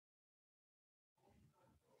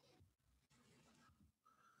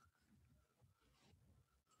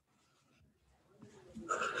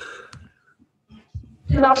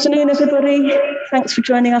Good afternoon, everybody. Thanks for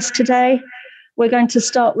joining us today. We're going to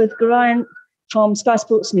start with Geraint from Sky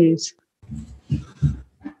Sports News.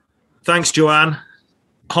 Thanks, Joanne.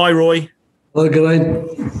 Hi, Roy. Hi, Geraint.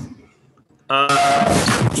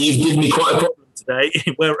 You've given me quite a problem today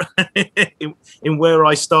in where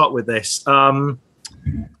I start with this. Roy,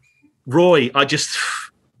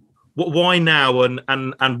 why now,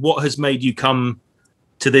 and what has made you come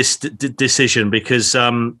to this decision? Because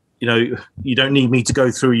you don't need me to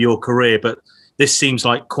go through your career, but this seems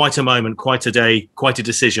like quite a moment, quite a day, quite a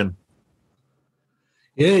decision.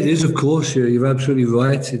 Yeah, it is, of course. You're absolutely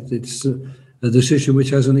right. It's a decision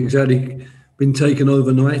which hasn't exactly been taken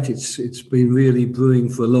overnight. It's been really brewing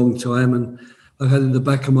for a long time, and I've had in the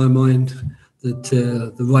back of my mind that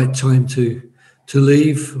the right time to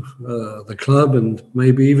leave the club and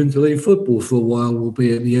maybe even to leave football for a while will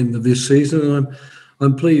be at the end of this season. And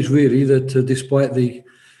I'm pleased, really, that despite the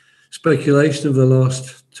speculation of the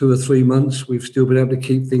last 2 or 3 months, we've still been able to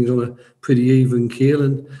keep things on a pretty even keel,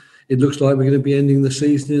 and it looks like we're going to be ending the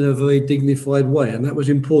season in a very dignified way, and that was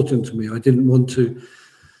important to me. I didn't want to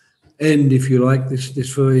end, if you like, this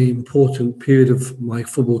very important period of my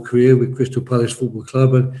football career with Crystal Palace Football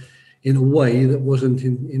Club, and in a way that wasn't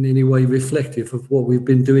in any way reflective of what we've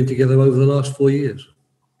been doing together over the last 4 years.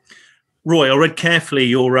 Roy, I read carefully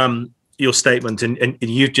your statement, and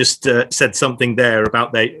you just said something there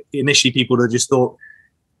about initially people had just thought,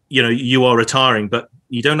 you are retiring, but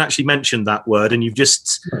you don't actually mention that word, and you've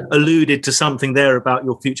just alluded to something there about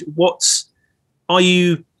your future. Are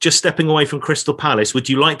you just stepping away from Crystal Palace? Would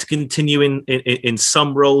you like to continue in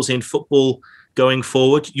some roles in football going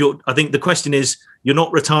forward? I think the question is, you're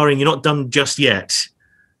not retiring, you're not done just yet.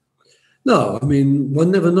 No, I mean,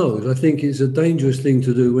 one never knows. I think it's a dangerous thing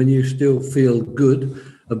to do when you still feel good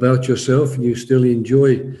about yourself and you still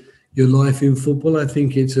enjoy your life in football. I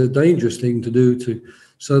think it's a dangerous thing to do, to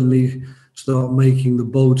suddenly start making the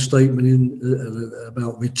bold statement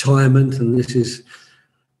about retirement, and this is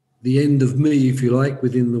the end of me, if you like,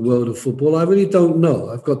 within the world of football. I really don't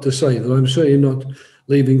know. I've got to say that I'm certainly not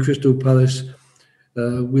leaving Crystal Palace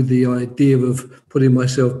with the idea of putting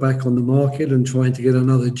myself back on the market and trying to get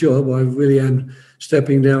another job. I really am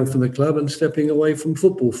stepping down from the club and stepping away from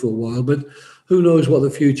football for a while, but who knows what the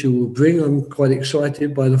future will bring. I'm quite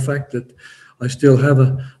excited by the fact that I still have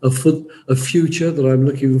a future that I'm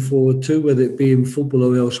looking forward to, whether it be in football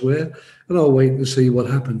or elsewhere, and I'll wait and see what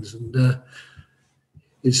happens. And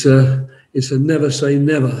it's a never say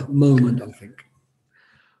never moment, I think.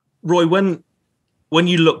 Roy, when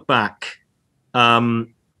you look back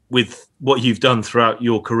with what you've done throughout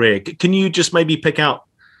your career, can you just maybe pick out,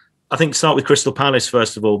 I think start with Crystal Palace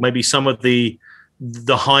first of all, maybe some of the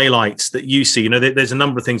highlights that you see? There's a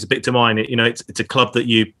number of things that pick to mind. It's a club that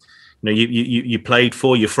you played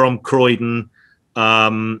for. You're from Croydon.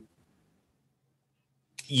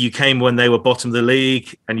 You came when they were bottom of the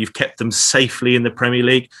league, and you've kept them safely in the Premier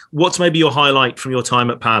League. What's maybe your highlight from your time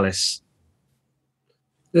at Palace?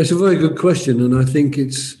 That's a very good question, and I think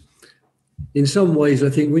it's, in some ways, I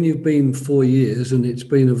think when you've been 4 years, and it's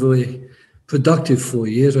been a very productive 4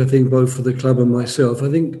 years, I think both for the club and myself, I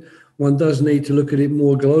think one does need to look at it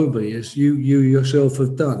more globally, as you yourself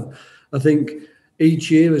have done. I think each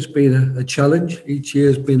year has been a challenge. Each year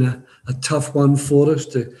has been a tough one for us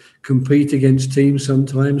to compete against teams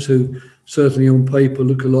sometimes who certainly on paper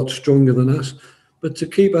look a lot stronger than us. But to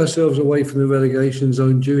keep ourselves away from the relegation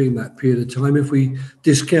zone during that period of time, if we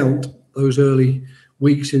discount those early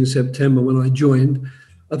weeks in September when I joined,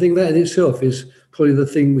 I think that in itself is probably the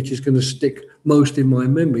thing which is going to stick most in my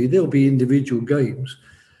memory. There'll be individual games.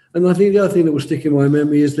 And I think the other thing that will stick in my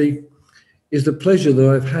memory is the pleasure that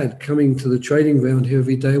I've had coming to the training ground here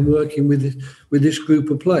every day and working with this group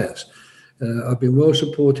of players. I've been well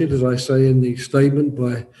supported, as I say in the statement,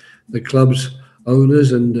 by the club's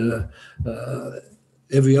owners and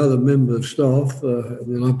every other member of staff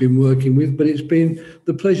that I've been working with. But it's been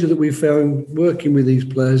the pleasure that we've found working with these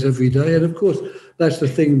players every day. And of course, that's the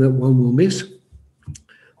thing that one will miss.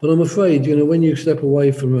 But I'm afraid, when you step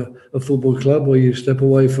away from a football club, or you step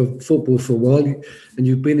away from football for a while, and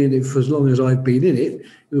you've been in it for as long as I've been in it, it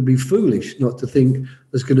would be foolish not to think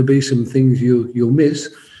there's going to be some things you'll miss,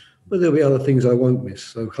 but there'll be other things I won't miss.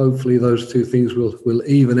 So hopefully those two things will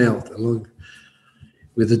even out along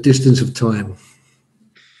with the distance of time.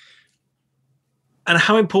 And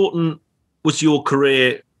how important was your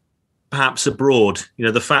career perhaps abroad?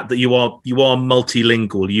 The fact that you are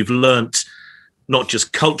multilingual, you've learnt not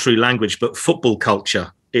just culturally language, but football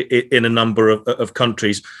culture in a number of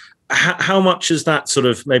countries. How much has that sort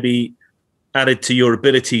of maybe added to your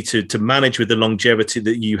ability to manage with the longevity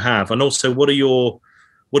that you have? And also, what are your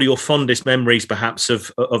what are your fondest memories, perhaps,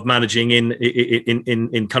 of managing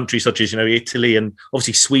in countries such as Italy and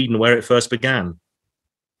obviously Sweden, where it first began?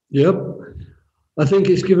 Yep. I think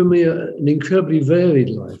it's given me an incredibly varied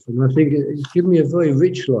life, and I think it's given me a very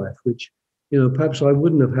rich life, which perhaps I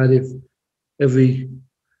wouldn't have had if every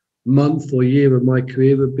month or year of my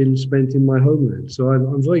career had been spent in my homeland. So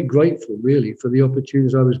I'm very grateful, really, for the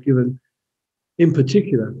opportunities I was given, in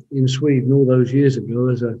particular in Sweden all those years ago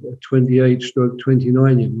as a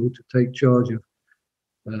 28-29-year-old to take charge of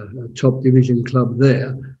a top division club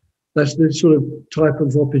there. That's the sort of type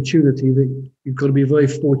of opportunity that you've got to be very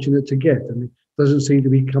fortunate to get. And it doesn't seem to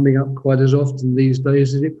be coming up quite as often these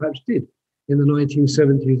days as it perhaps did in the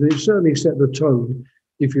 1970s. And it certainly set the tone,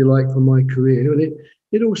 if you like, for my career. And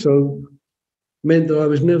it also meant that I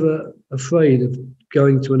was never afraid of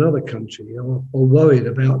going to another country or worried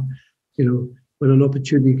about, when an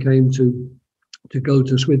opportunity came to go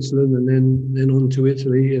to Switzerland and then on to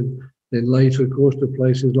Italy, and then later, of course, to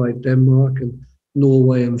places like Denmark and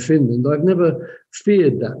Norway and Finland. I've never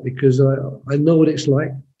feared that because I know what it's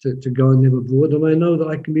like to go and live abroad, and I know that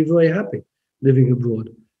I can be very happy living abroad.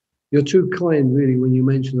 You're too kind, really, when you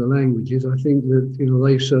mention the languages. I think that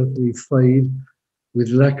they certainly fade with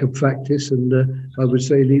lack of practice, and I would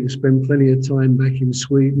say you need to spend plenty of time back in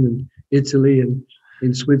Sweden and Italy and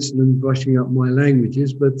in Switzerland brushing up my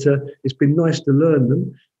languages. But it's been nice to learn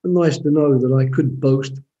them, and nice to know that I could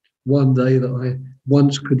boast one day that I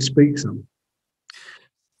once could speak some.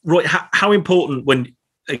 Roy, how important when,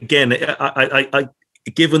 again, I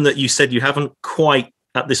given that you said you haven't quite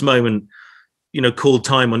at this moment, called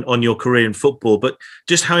time on your career in football, but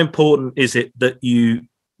just how important is it that you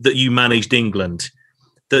managed England,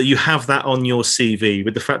 that you have that on your CV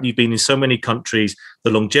with the fact that you've been in so many countries, the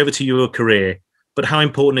longevity of your career, but how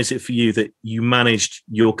important is it for you that you managed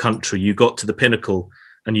your country, you got to the pinnacle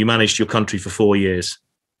and you managed your country for 4 years?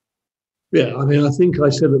 Yeah, I mean, I think I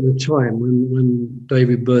said at the time when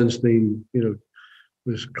David Bernstein,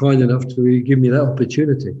 was kind enough to really give me that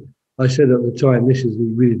opportunity, I said at the time, this is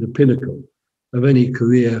really the pinnacle of any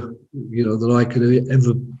career, that I could have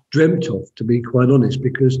ever dreamt of, to be quite honest,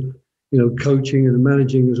 because, coaching and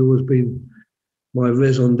managing has always been my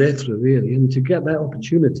raison d'etre, really. And to get that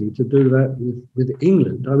opportunity to do that with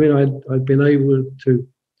England, I mean, I'd been able to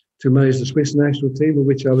manage the Swiss national team, of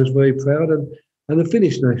which I was very proud, and the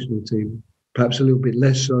Finnish national team, perhaps a little bit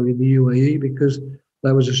less so in the UAE, because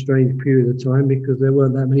that was a strange period of time because there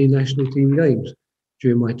weren't that many national team games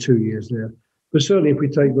during my 2 years there. But certainly if we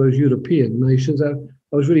take those European nations, I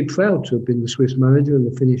was really proud to have been the Swiss manager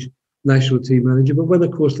and the Finnish national team manager. But when,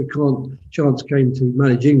 of course, the chance came to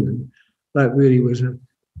manage England, that really was a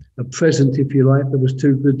present, if you like, that was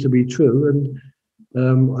too good to be true.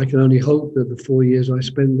 And I can only hope that the 4 years I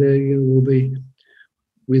spent there will be,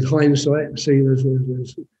 with hindsight, seen as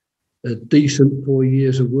a decent 4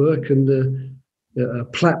 years of work and a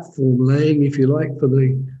platform laying, if you like, for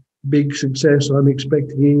the big success I'm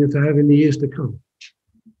expecting England to have in the years to come.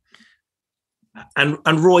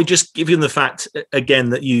 And Roy, just given the fact again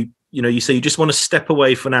that you say you just want to step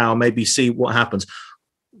away for now, maybe see what happens.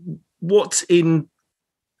 What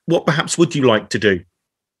perhaps would you like to do?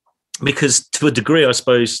 Because to a degree, I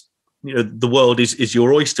suppose, the world is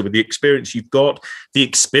your oyster with the experience you've got, the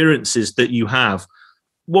experiences that you have.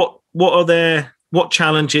 What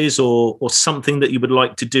challenges or something that you would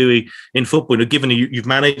like to do in football? Given you've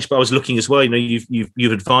managed, but I was looking as well.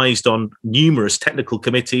 You've advised on numerous technical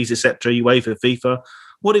committees, etc. UEFA, FIFA.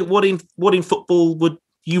 What in football would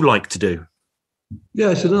you like to do? Yeah,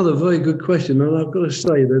 it's another very good question, and I've got to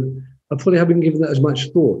say that I probably haven't given that as much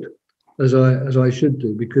thought as I should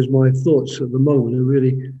do, because my thoughts at the moment are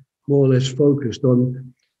really more or less focused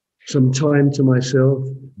on some time to myself,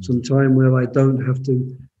 some time where I don't have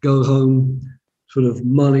to go home sort of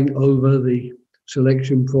mulling over the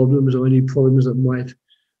selection problems or any problems that might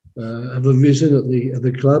have arisen at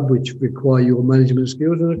the club, which require your management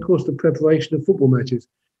skills, and of course the preparation of football matches.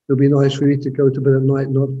 It'll be nice really to go to bed at night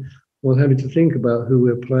not having to think about who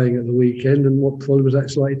we're playing at the weekend and what problems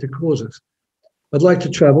that's likely to cause us. I'd like to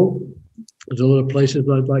travel. There's a lot of places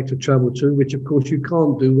I'd like to travel to, which of course you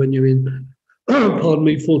can't do when you're in, pardon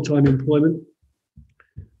me, full-time employment,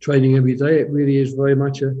 training every day. It really is very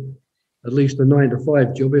much at least a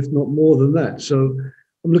 9-to-5 job, if not more than that. So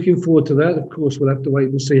I'm looking forward to that. Of course, we'll have to wait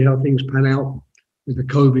and see how things pan out with the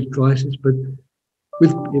COVID crisis, but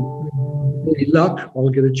with any luck, I'll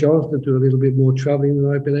get a chance to do a little bit more traveling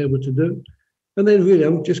than I've been able to do. And then really,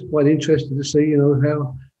 I'm just quite interested to see,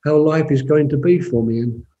 how life is going to be for me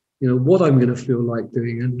and, what I'm going to feel like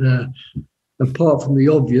doing. And apart from the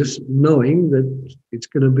obvious, knowing that it's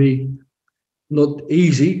going to be, not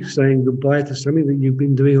easy saying goodbye to something that you've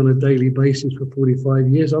been doing on a daily basis for 45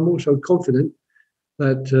 years. I'm also confident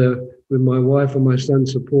that with my wife and my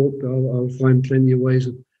son's support, I'll find plenty of ways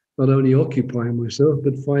of not only occupying myself,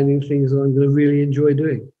 but finding things that I'm going to really enjoy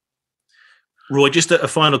doing. Roy, just a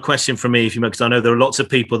final question from me, if you may, because I know there are lots of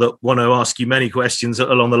people that want to ask you many questions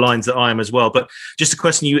along the lines that I am as well. But just a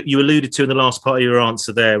question you alluded to in the last part of your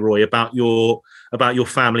answer there, Roy, about your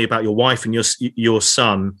family, about your wife and your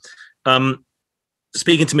son.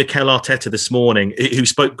 Speaking to Mikel Arteta this morning, who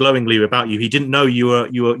spoke glowingly about you, he didn't know you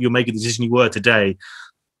were making the decision you were today,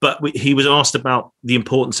 but he was asked about the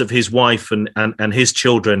importance of his wife and his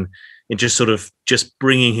children in just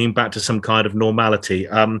bringing him back to some kind of normality.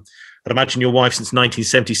 I'd imagine your wife since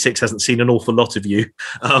 1976 hasn't seen an awful lot of you.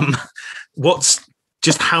 How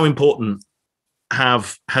important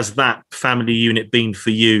has that family unit been for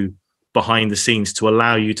you behind the scenes to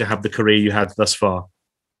allow you to have the career you had thus far?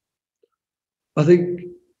 I think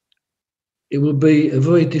it will be a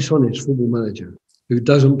very dishonest football manager who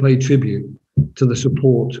doesn't pay tribute to the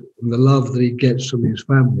support and the love that he gets from his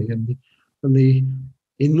family and the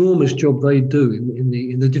enormous job they do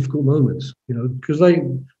in the difficult moments, because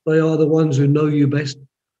they are the ones who know you best.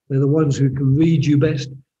 They're the ones who can read you best,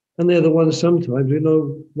 and they're the ones sometimes who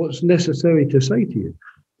know what's necessary to say to you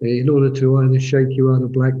in order to either shake you out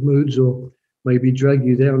of black moods or maybe drag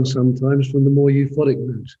you down sometimes from the more euphoric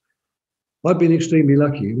moods. I've been extremely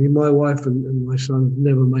lucky. I mean, my wife and my son have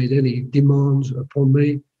never made any demands upon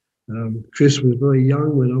me. Chris was very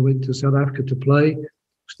young when I went to South Africa to play.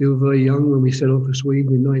 Still very young when we set off for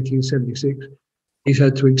Sweden in 1976. He's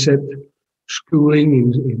had to accept schooling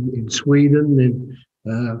in Sweden. Then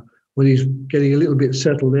when he's getting a little bit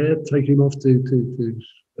settled there, take him off to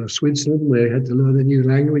Switzerland, where he had to learn a new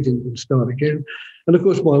language and start again. And of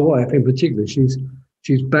course, my wife in particular, she's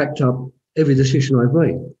backed up every decision I've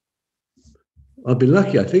made. I've been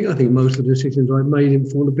lucky, I think. I think most of the decisions I've made in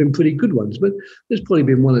football have been pretty good ones, but there's probably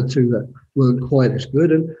been one or two that weren't quite as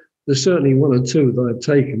good. And there's certainly one or two that I've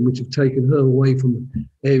taken, which have taken her away from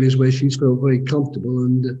areas where she's felt very comfortable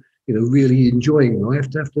and, really enjoying life,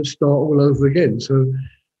 to have to start all over again. So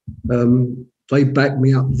they back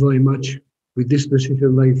me up very much with this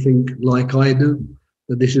decision. They think, like I do,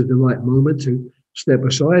 that this is the right moment to step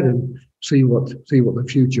aside and see what the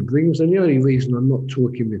future brings. And the only reason I'm not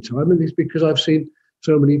talking retirement is because I've seen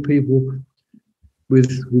so many people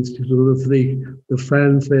with sort of the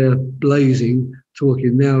fanfare blazing,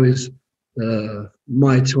 talking now is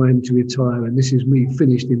my time to retire and this is me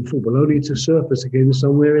finished in football, only to surface again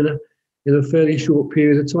somewhere in a fairly short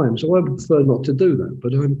period of time. So I prefer not to do that,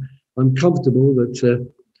 but I'm comfortable that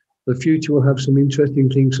the future will have some interesting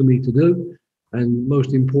things for me to do. And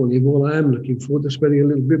most importantly of all, I am looking forward to spending a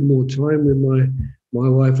little bit more time with my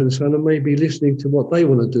wife and son and maybe listening to what they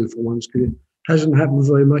want to do for once, because it hasn't happened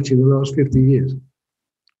very much in the last 50 years.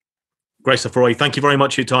 Great stuff, Roy. Thank you very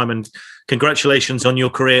much for your time and congratulations on your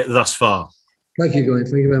career thus far. Thank you, guys.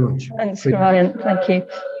 Thank you very much. Thanks, Ryan. Thank you.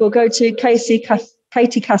 We'll go to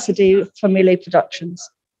Katie Cassidy from Mealy Productions.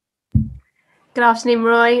 Good afternoon,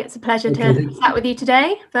 Roy. It's a pleasure to chat with you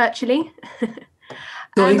today, virtually.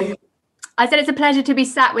 I said it's a pleasure to be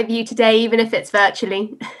sat with you today, even if it's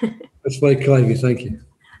virtually. That's very kind of you. Thank you.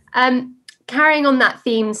 Carrying on that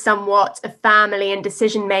theme somewhat of family and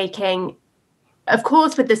decision-making, of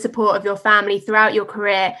course, with the support of your family throughout your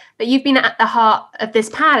career, but you've been at the heart of this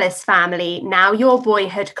Palace family, now your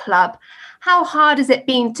boyhood club. How hard has it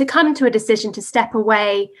been to come to a decision to step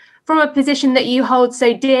away from a position that you hold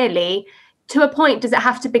so dearly? To a point, does it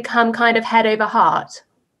have to become kind of head over heart?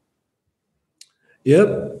 Yep,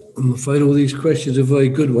 I'm afraid all these questions are very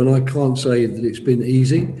good one. I can't say that it's been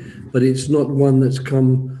easy, but it's not one that's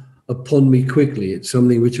come upon me quickly. It's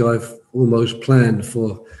something which I've almost planned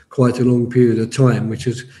for quite a long period of time, which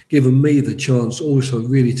has given me the chance also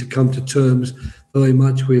really to come to terms very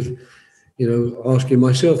much with, asking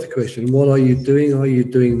myself the question, what are you doing? Are you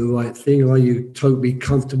doing the right thing? Are you totally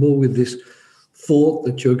comfortable with this thought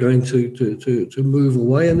that you're going to move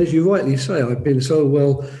away? And as you rightly say, I've been so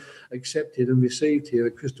well accepted and received here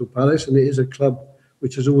at Crystal Palace, and it is a club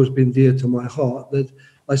which has always been dear to my heart, that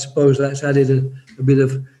I suppose that's added a bit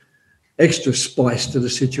of extra spice to the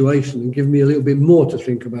situation and given me a little bit more to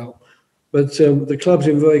think about. But the club's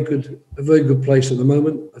in a very good place at the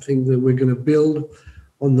moment. I think that we're going to build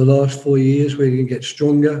on the last 4 years. We're going to get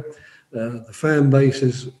stronger. The fan base,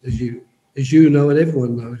 as you know and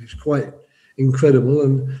everyone knows, is quite incredible,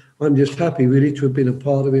 and I'm just happy really to have been a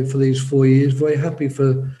part of it for these 4 years. Very happy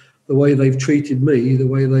for the way they've treated me, the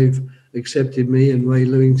way they've accepted me and Ray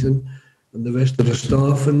Lewington and the rest of the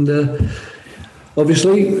staff. And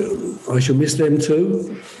Obviously, I shall miss them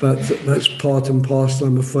too, but that's part and parcel,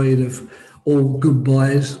 I'm afraid, of all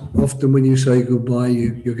goodbyes. Often when you say goodbye,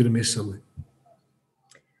 you're going to miss something.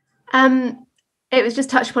 It was just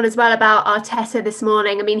touched upon as well about Arteta this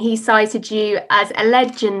morning. I mean, he cited you as a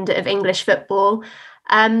legend of English football,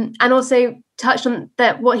 and also touched on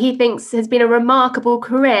that what he thinks has been a remarkable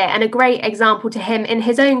career and a great example to him in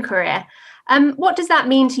his own career. What does that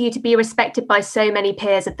mean to you to be respected by so many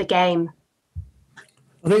peers of the game?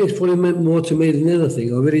 I think it's probably meant more to me than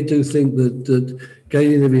anything. I really do think that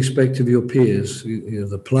gaining the respect of your peers,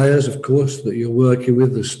 the players, of course, that you're working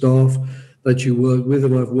with, the staff that you work with,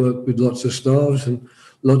 and I've worked with lots of staffs and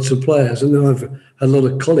lots of players, and then I've had a lot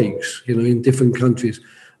of colleagues, in different countries.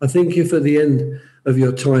 I think if at the end of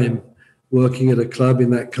your time working at a club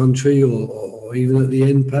in that country, or even at the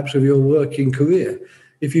end perhaps of your working career,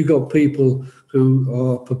 if you've got people who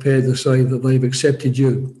are prepared to say that they've accepted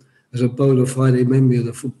you as a bona fide member of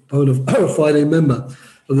the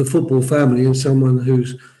football family and someone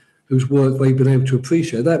whose work they've been able to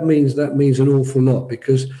appreciate, that means an awful lot,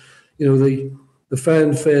 because the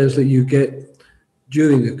fanfares that you get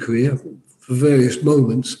during a career for various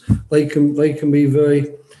moments, they can be very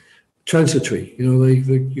transitory.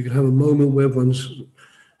 You can have a moment where everyone's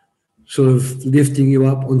sort of lifting you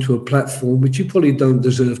up onto a platform which you probably don't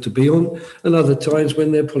deserve to be on, and other times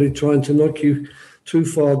when they're probably trying to knock you too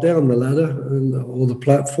far down the ladder or the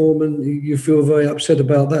platform, and you feel very upset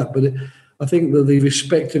about that. But I think that the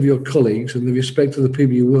respect of your colleagues and the respect of the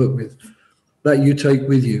people you work with, that you take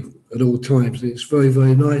with you at all times. It's very,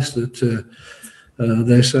 very nice that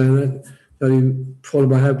they're saying that. The only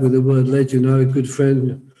problem I have with the word legend, a good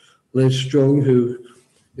friend, Les Strong, who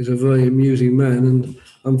is a very amusing man, and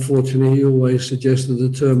unfortunately he always suggests that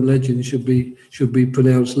the term legend should be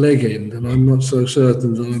pronounced legend, and I'm not so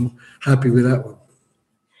certain that I'm happy with that one.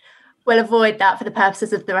 We'll avoid that for the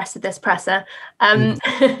purposes of the rest of this presser.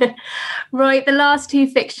 Roy, the last two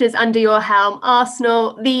fixtures under your helm,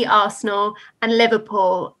 Arsenal and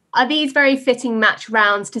Liverpool, are these very fitting match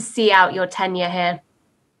rounds to see out your tenure here?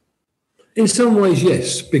 In some ways,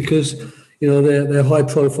 yes, because they're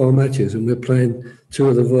high-profile matches, and we're playing two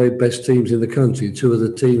of the very best teams in the country, two of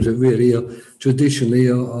the teams that really traditionally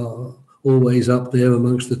are always up there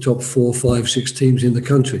amongst the top 4, 5, 6 teams in the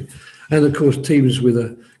country. And of course, teams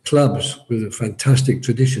with clubs with a fantastic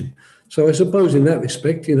tradition. So I suppose in that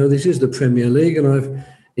respect, this is the Premier League, and I've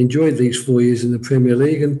enjoyed these 4 years in the Premier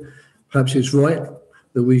League, and perhaps it's right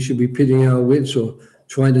that we should be pitting our wits or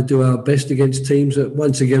trying to do our best against teams that,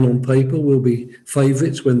 once again, on paper will be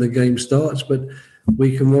favourites when the game starts, but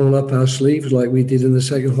we can roll up our sleeves like we did in the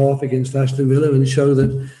second half against Aston Villa and show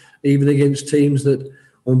that even against teams that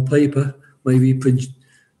on paper maybe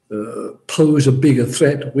pose a bigger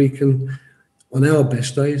threat, we can, on our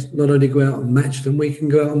best days, not only go out and match them, we can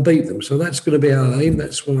go out and beat them. So that's going to be our aim.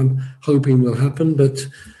 That's what I'm hoping will happen. But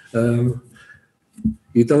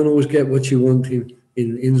you don't always get what you want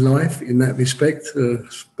in life in that respect,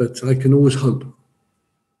 but I can always hope.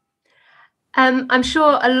 I'm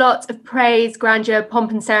sure a lot of praise, grandeur,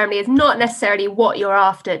 pomp and ceremony is not necessarily what you're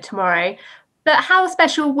after tomorrow, but how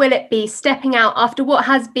special will it be stepping out after what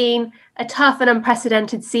has been a tough and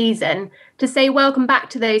unprecedented season to say welcome back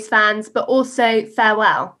to those fans, but also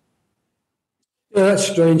farewell? Yeah, that's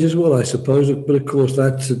strange as well, I suppose, but of course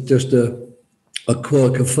that's just a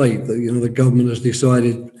quirk of fate that the government has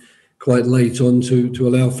decided quite late on to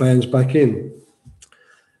allow fans back in.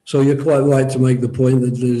 So you're quite right to make the point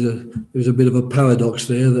that there's a bit of a paradox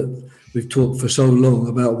there, that we've talked for so long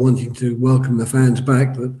about wanting to welcome the fans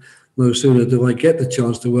back, that no sooner do I get the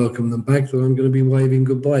chance to welcome them back than I'm going to be waving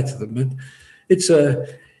goodbye to them. But it's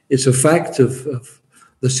a fact of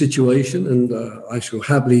the situation, and I shall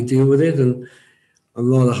happily deal with it. And I'm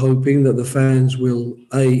rather hoping that the fans will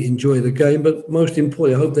enjoy the game, but most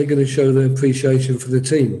importantly, I hope they're going to show their appreciation for the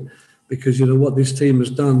team, because what this team has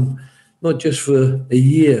done, not just for a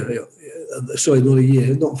year,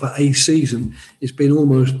 not for a season. It's been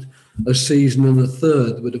almost a season and a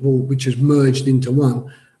third, which has merged into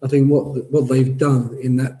one. I think what they've done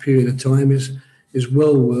in that period of time is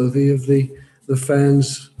well worthy of the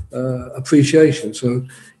fans' appreciation. So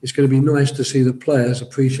it's going to be nice to see the players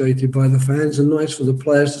appreciated by the fans, and nice for the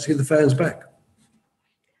players to see the fans back.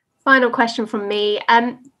 Final question from me.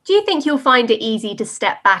 Do you think you'll find it easy to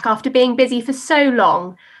step back after being busy for so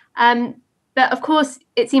long? But of course,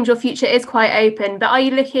 it seems your future is quite open. But are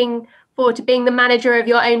you looking forward to being the manager of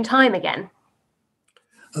your own time again?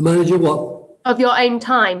 A manager what? Of your own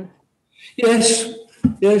time. Yes.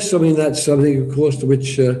 I mean, that's something, of course, to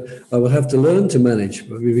which I will have to learn to manage.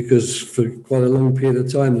 I mean, because for quite a long period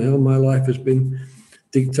of time now, my life has been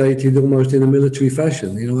dictated almost in a military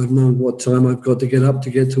fashion. I've known what time I've got to get up to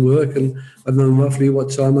get to work, and I've known roughly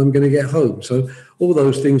what time I'm going to get home. So all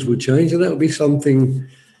those things would change, and that would be something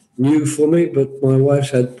new for me. But my wife's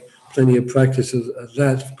had plenty of practice of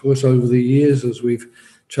that, of course, over the years as we've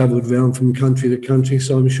travelled around from country to country.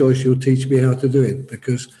 So I'm sure she'll teach me how to do it,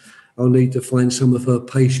 because I'll need to find some of her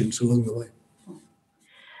patience along the way.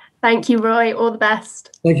 Thank you, Roy. All the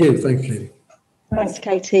best. Thank you. Thanks, Katie. Thanks,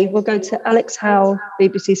 Katie. We'll go to Alex Howell,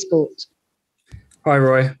 BBC Sport. Hi,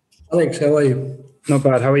 Roy. Alex, how are you? Not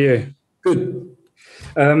bad. How are you? Good.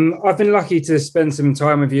 I've been lucky to spend some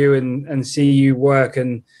time with you and see you work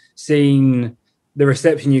and seeing the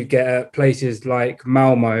reception you get at places like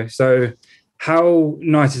Malmo. So how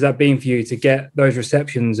nice has that been for you to get those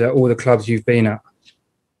receptions at all the clubs you've been at?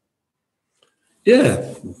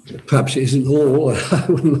 Yeah, perhaps it isn't all. I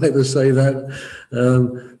wouldn't like to say that.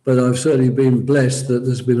 But I've certainly been blessed that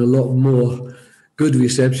there's been a lot more good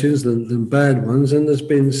receptions than bad ones. And there's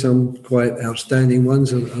been some quite outstanding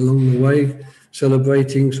ones along the way,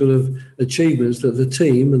 celebrating sort of achievements that the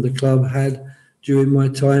team and the club had during my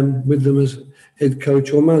time with them as head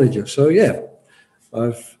coach or manager. So, yeah,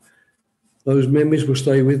 those memories will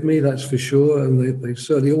stay with me, that's for sure, and they've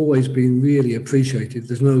certainly always been really appreciated.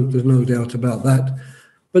 There's no doubt about that.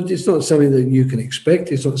 But it's not something that you can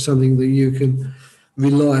expect. It's not something that you can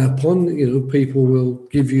rely upon. People will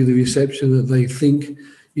give you the reception that they think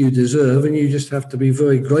you deserve, and you just have to be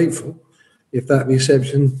very grateful if that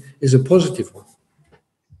reception is a positive one.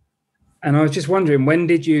 And I was just wondering, when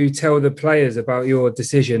did you tell the players about your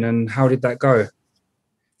decision, and how did that go?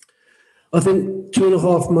 I think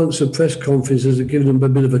 2.5 months of press conferences have given them a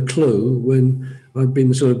bit of a clue, when I've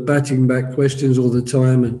been sort of batting back questions all the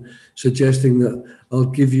time and suggesting that I'll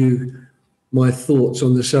give you my thoughts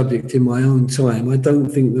on the subject in my own time. I don't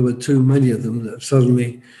think there were too many of them that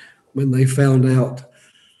suddenly, when they found out,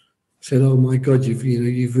 said, "Oh my God, you've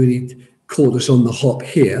really caught us on the hop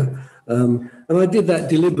here." And I did that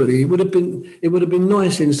deliberately. It would have been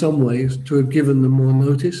nice in some ways to have given them more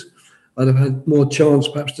notice. I'd have had more chance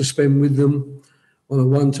perhaps to spend with them on a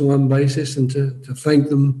one-to-one basis and to thank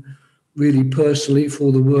them really personally for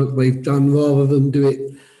all the work they've done, rather than do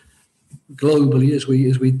it globally as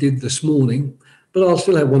we did this morning. But I'll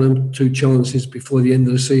still have 1 or 2 chances before the end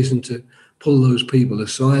of the season to pull those people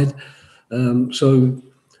aside. So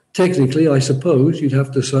technically, I suppose you'd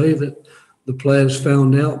have to say that the players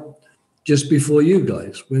found out just before you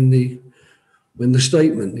guys, when the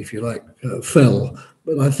statement, if you like, fell.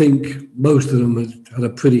 But I think most of them had a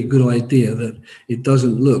pretty good idea that it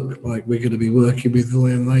doesn't look like we're going to be working with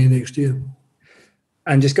Roy and Ray next year.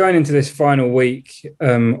 And just going into this final week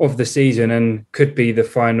of the season, and could be the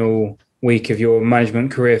final week of your management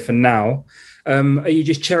career for now, are you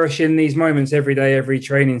just cherishing these moments every day, every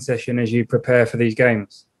training session as you prepare for these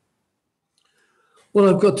games? Well,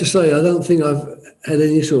 I've got to say, I don't think I've had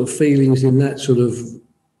any sort of feelings in that sort of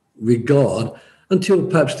regard until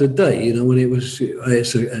perhaps today, when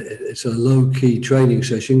it's a low-key training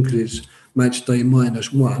session because it's match day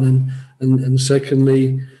 -1. And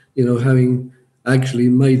secondly, having actually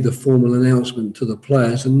made the formal announcement to the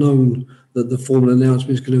players and known that the formal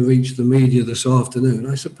announcement is going to reach the media this afternoon.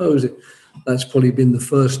 I suppose that's probably been the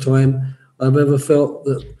first time I've ever felt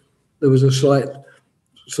that there was a slight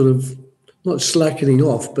sort of, not slackening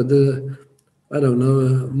off, but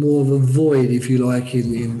more of a void, if you like,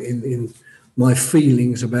 in my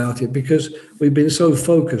feelings about it, because we've been so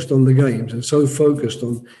focused on the games and so focused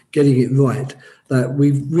on getting it right that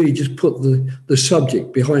we've really just put the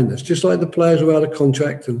subject behind us. Just like the players are out of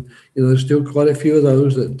contract, and there's still quite a few of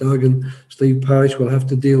those that Doug and Steve Parish will have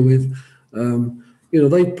to deal with.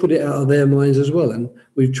 They put it out of their minds as well, and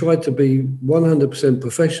we've tried to be 100%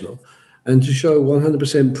 professional and to show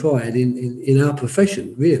 100% pride in our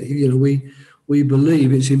profession. Really, we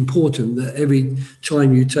believe it's important that every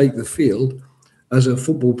time you take the field as a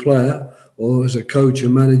football player or as a coach or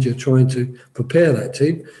manager trying to prepare that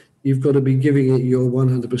team, you've got to be giving it your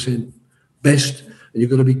 100% best, and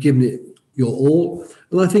you've got to be giving it your all.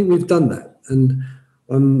 And I think we've done that. And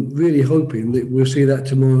I'm really hoping that we'll see that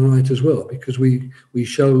tomorrow night as well, because we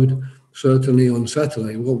showed certainly on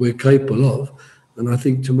Saturday what we're capable of. And I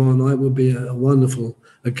think tomorrow night will be a wonderful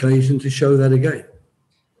occasion to show that again.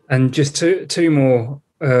 And just two more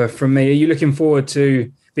from me. Are you looking forward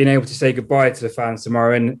to being able to say goodbye to the fans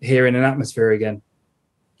tomorrow and hearing an atmosphere again?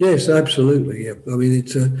 Yes, absolutely. Yeah. I mean,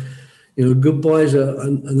 it's goodbyes have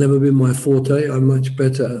never been my forte. I'm much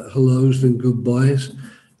better at hellos than goodbyes.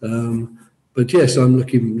 But yes, I'm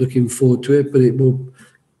looking forward to it. But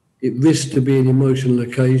it risks to be an emotional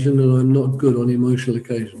occasion, and I'm not good on emotional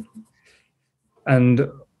occasions. And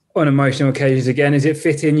on emotional occasions again? Is it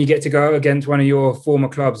fitting you get to go against one of your former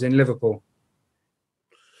clubs in Liverpool?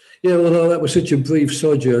 Yeah, well, that was such a brief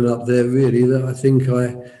sojourn up there, really, that I think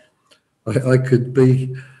I could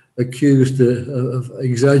be accused of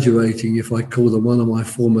exaggerating if I called them one of my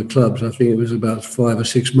former clubs. I think it was about 5 or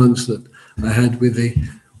 6 months that I had with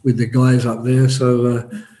the guys up there. So,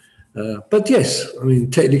 but yes, I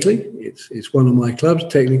mean, technically, it's one of my clubs.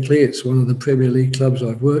 Technically, it's one of the Premier League clubs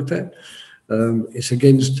I've worked at. It's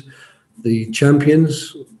against the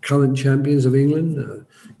champions, current champions of England.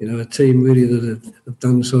 A team really that have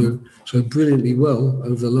done so brilliantly well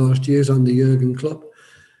over the last years under Jurgen Klopp.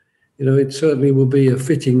 It certainly will be a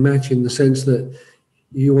fitting match in the sense that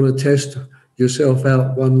you want to test yourself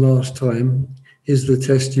out one last time. Here's the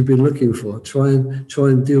test you've been looking for. Try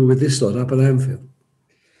and deal with this lot up at Anfield.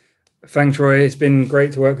 Thanks, Roy. It's been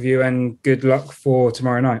great to work with you, and good luck for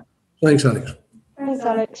tomorrow night. Thanks, Alex. Thanks,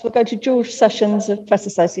 Alex. We'll go to George Sessions of Press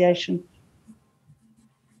Association.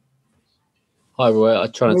 Hi, Roy. I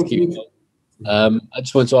try not to keep. I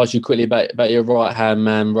just wanted to ask you quickly about your right-hand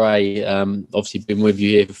man, Ray. Obviously, been with you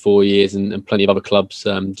here for 4 years and plenty of other clubs.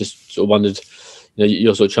 Just sort of wondered,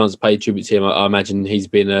 your sort of chance to pay tribute to him. I imagine he's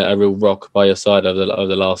been a real rock by your side over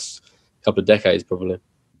the last couple of decades, probably.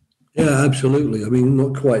 Yeah, absolutely. I mean,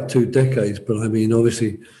 not quite 2 decades, but I mean,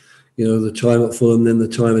 obviously, the time at Fulham, then the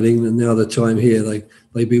time in England, now the time here.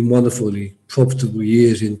 They've been wonderfully profitable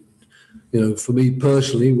years in. For me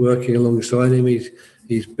personally, working alongside him,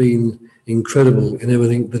 he's been incredible in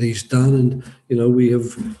everything that he's done, and we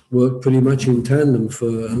have worked pretty much in tandem for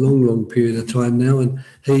a long period of time now. And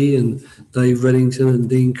he and Dave Reddington and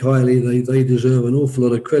Dean Kiley, they deserve an awful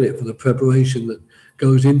lot of credit for the preparation that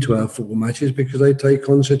goes into our football matches, because they take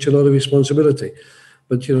on such a lot of responsibility.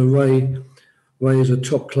 But Ray is a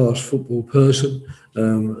top class football person,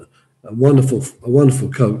 a wonderful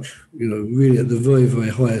coach. Really at the very, very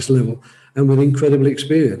highest level, and with incredible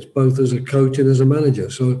experience, both as a coach and as a manager.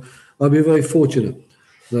 So I've been very fortunate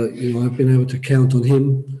that I've been able to count on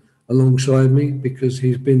him alongside me, because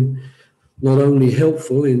he's been not only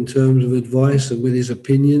helpful in terms of advice and with his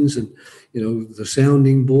opinions and the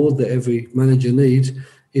sounding board that every manager needs.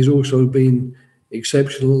 He's also been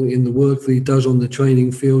exceptional in the work that he does on the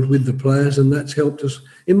training field with the players, and that's helped us,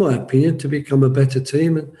 in my opinion, to become a better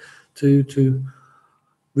team and to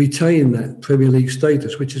retain that Premier League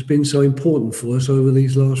status, which has been so important for us over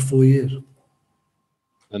these last 4 years.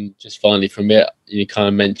 And just finally from it, you kind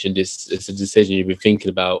of mentioned it's a decision you've been thinking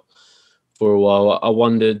about for a while. I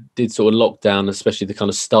wondered, did sort of lockdown, especially the kind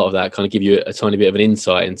of start of that, kind of give you a tiny bit of an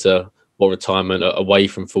insight into what retirement away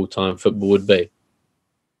from full-time football would be?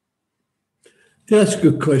 Yeah, that's a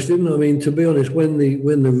good question. I mean, to be honest, when the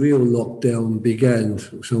real lockdown began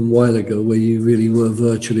some while ago, where you really were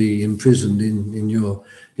virtually imprisoned in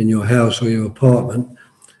your house or your apartment,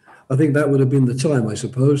 I think that would have been the time, I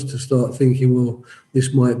suppose, to start thinking, well,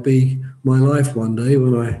 this might be my life one day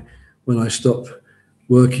when I stop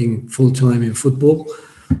working full-time in football.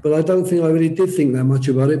 But I don't think I really did think that much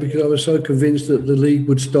about it, because I was so convinced that the league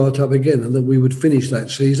would start up again and that we would finish that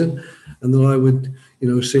season, and that I would,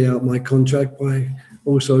 see out my contract by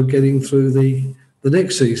also getting through the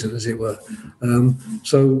next season, as it were.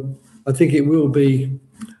 So I think it will be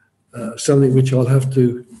something which I'll have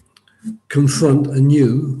to confront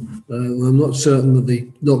anew. I'm not certain that the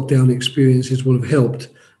lockdown experiences would have helped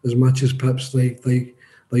as much as perhaps they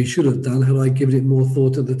should have done had I given it more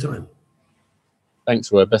thought at the time.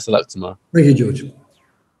 Thanks, Roy. Best of luck tomorrow. Thank you, George.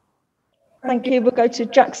 Thank you. We'll go to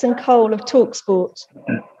Jackson Cole of TalkSport.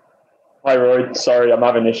 Hi, Roy. Sorry, I'm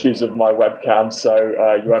having issues with my webcam, so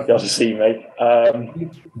you won't be able to see me.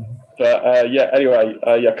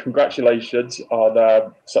 Anyway, congratulations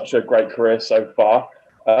on such a great career so far.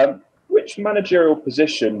 Which managerial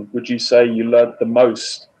position would you say you learned the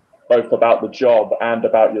most, both about the job and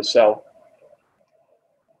about yourself?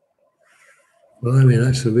 Well, I mean,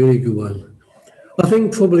 that's a really good one. I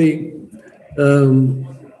think probably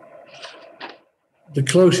the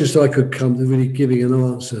closest I could come to really giving an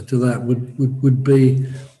answer to that would be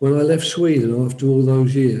when I left Sweden after all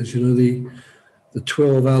those years. The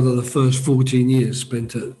 12 out of the first 14 years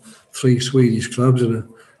spent at 3 Swedish clubs and a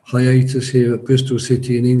hiatus here at Bristol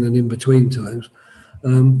City in England in between times.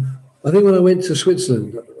 I think when I went to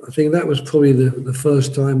Switzerland, I think that was probably the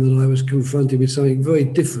first time that I was confronted with something very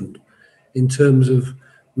different in terms of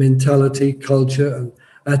mentality, culture, and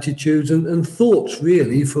attitudes and thoughts,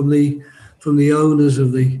 really, from the owners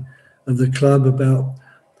of the club about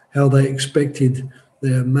how they expected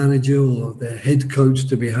their manager or their head coach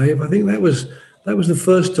to behave. I think that was the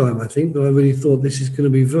first time, I think, that I really thought this is going to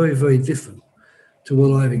be very, very different to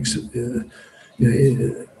what I've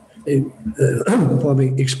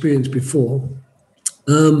experience before.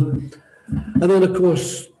 And then, of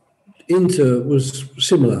course, Inter was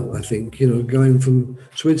similar, I think, going from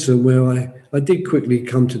Switzerland, where I did quickly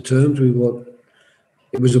come to terms with what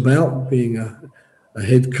it was about, being a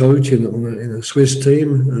head coach in a Swiss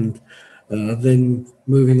team, and then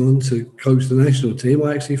moving on to coach the national team.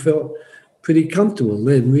 I actually felt pretty comfortable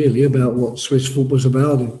then, really, about what Swiss football was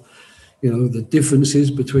about, and the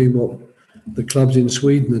differences between what the clubs in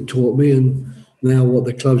Sweden had taught me and now what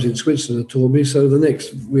the clubs in Switzerland had taught me. So the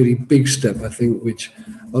next really big step, I think, which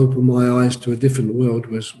opened my eyes to a different world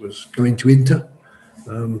was going to Inter,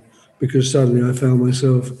 because suddenly I found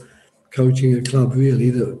myself coaching a club really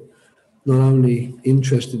that not only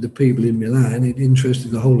interested the people in Milan, it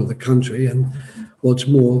interested the whole of the country. And what's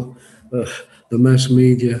more, the mass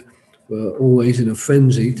media were always in a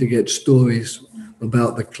frenzy to get stories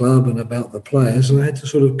about the club and about the players. And I had to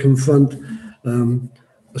sort of confront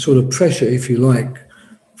a sort of pressure, if you like,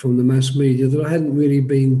 from the mass media that I hadn't really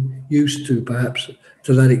been used to, perhaps,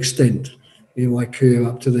 to that extent in my career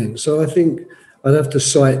up to then. So I think I'd have to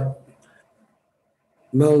cite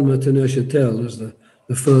Malmö to Neuchâtel as the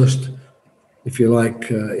first, if you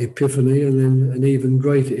like, epiphany, and then an even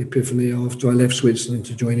greater epiphany after I left Switzerland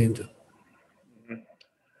to join Inter.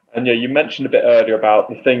 And you mentioned a bit earlier about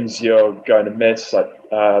the things you're going to miss, like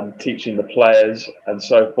teaching the players and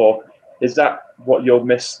so forth. Is that what you'll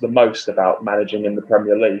miss the most about managing in the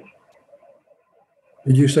Premier League?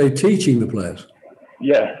 Did you say teaching the players?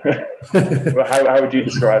 Yeah. Well, how would you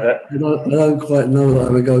describe it? I don't quite know that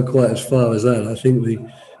I would go quite as far as that. I think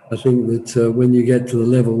that when you get to the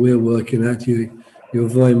level we're working at, you're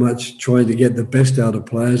very much trying to get the best out of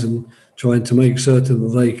players and trying to make certain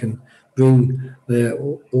that they can bring their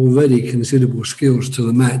already considerable skills to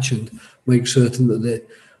the match and make certain that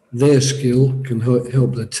their skill can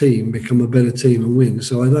help the team become a better team and win.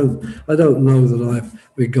 So I don't know that I've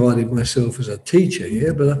regarded myself as a teacher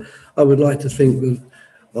here, but I would like to think that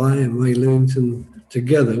I and Ray Lewington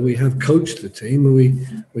together, we have coached the team,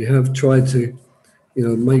 and we have tried to,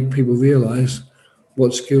 make people realise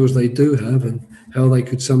what skills they do have and how they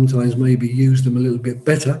could sometimes maybe use them a little bit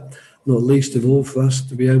better, not least of all for us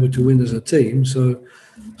to be able to win as a team. So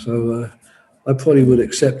I probably would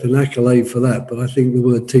accept an accolade for that, but I think the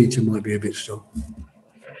word teacher might be a bit strong.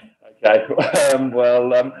 Okay.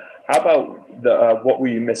 How about what will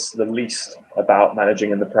you miss the least about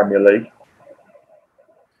managing in the Premier League?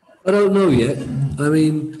 I don't know yet. I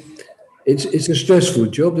mean, it's a stressful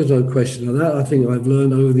job. There's no question of that. I think I've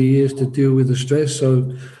learned over the years to deal with the stress.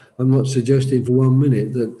 So I'm not suggesting for 1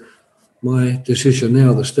 minute that my decision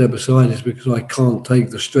now to step aside is because I can't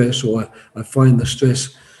take the stress, or I find the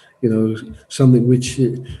stress, something which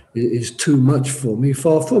is too much for me.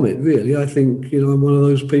 Far from it, really. I think, I'm one of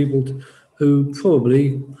those people who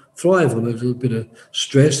probably thrive on a little bit of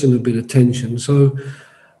stress and a bit of tension. So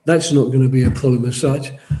that's not going to be a problem as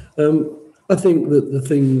such. I think that the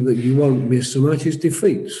thing that you won't miss so much is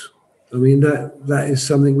defeats. I mean, that is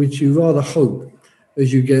something which you rather hope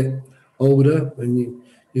as you get older and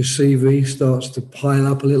your CV starts to pile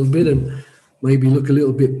up a little bit and maybe look a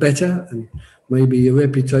little bit better, and maybe your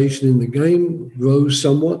reputation in the game grows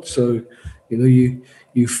somewhat. So,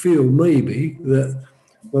 you feel maybe that,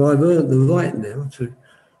 well, I've earned the right now to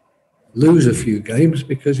lose a few games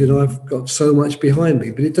because, I've got so much behind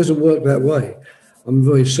me. But it doesn't work that way. I'm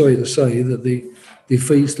very sorry to say that the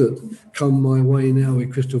defeats that come my way now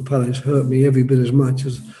with Crystal Palace hurt me every bit as much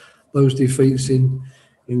as those defeats in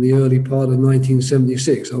the early part of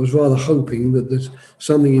 1976. I was rather hoping that there's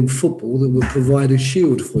something in football that would provide a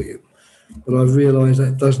shield for you. But I've realised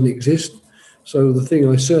that doesn't exist. So the thing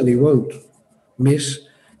I certainly won't miss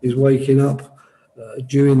is waking up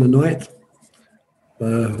during the night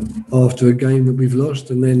after a game that we've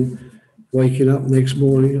lost, and then waking up next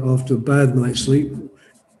morning after a bad night's sleep,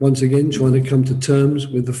 once again trying to come to terms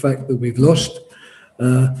with the fact that we've lost,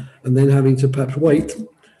 and then having to perhaps wait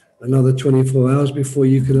another 24 hours before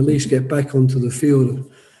you can at least get back onto the field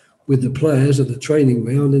with the players at the training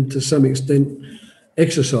ground and to some extent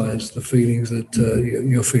exercise the feelings that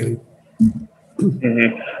you're feeling.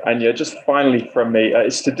 Mm-hmm. And just finally from me,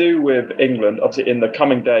 it's to do with England. Obviously, in the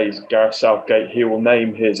coming days, Gareth Southgate, he will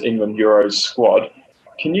name his England Euros squad.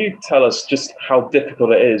 Can you tell us just how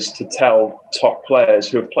difficult it is to tell top players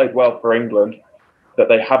who have played well for England that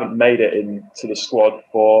they haven't made it into the squad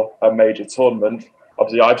for a major tournament?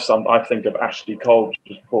 Obviously, I think of Ashley Cole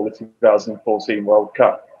just before the 2014 World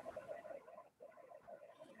Cup.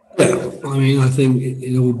 Yeah, I mean, I think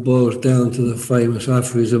it all boils down to the famous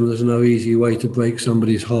aphorism, there's no easy way to break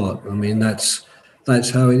somebody's heart. I mean, that's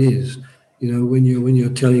how it is. When you're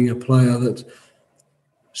telling a player that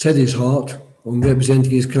set his heart on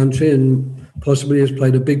representing his country and possibly has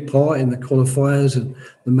played a big part in the qualifiers and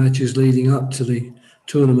the matches leading up to the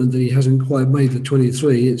tournament that he hasn't quite made the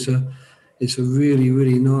 23. It's a really,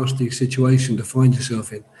 really nasty situation to find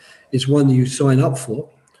yourself in. It's one you sign up for.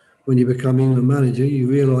 When you become England manager, you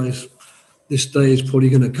realise this day is probably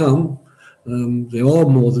going to come. There are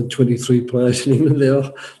more than 23 players in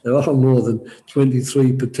England. There are more than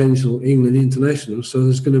 23 potential England internationals. So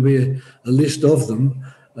there's going to be a list of them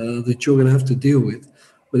that you're going to have to deal with.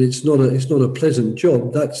 But it's not a pleasant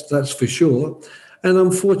job. That's for sure. And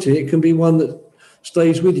unfortunately, it can be one that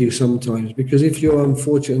stays with you sometimes, because if you're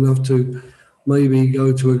unfortunate enough to maybe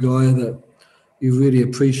go to a guy that you really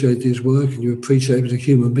appreciate his work and you appreciate him as a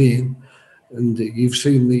human being, and you've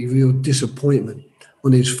seen the real disappointment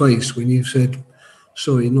on his face when you've said,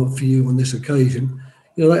 sorry, not for you on this occasion,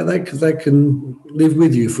 you know, that can live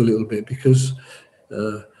with you for a little bit, because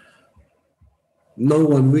no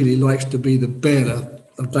one really likes to be the bearer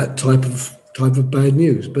of that type of bad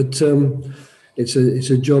news. But it's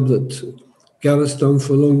a job that Gareth's done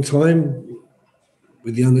for a long time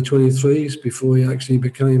with the under-23s before he actually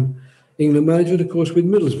became England manager, and of course with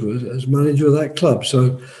Middlesbrough as manager of that club.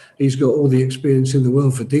 So he's got all the experience in the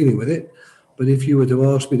world for dealing with it. But if you were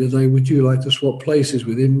to ask me today, would you like to swap places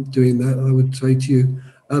with him doing that, I would say to you,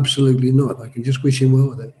 absolutely not. I can just wish him well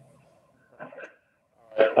with it.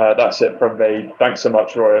 That's it from me. Thanks so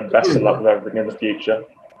much, Roy, and best of luck with everything in the future.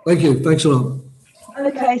 Thank you. Thanks a lot.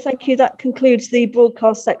 Okay, thank you. That concludes the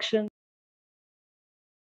broadcast section.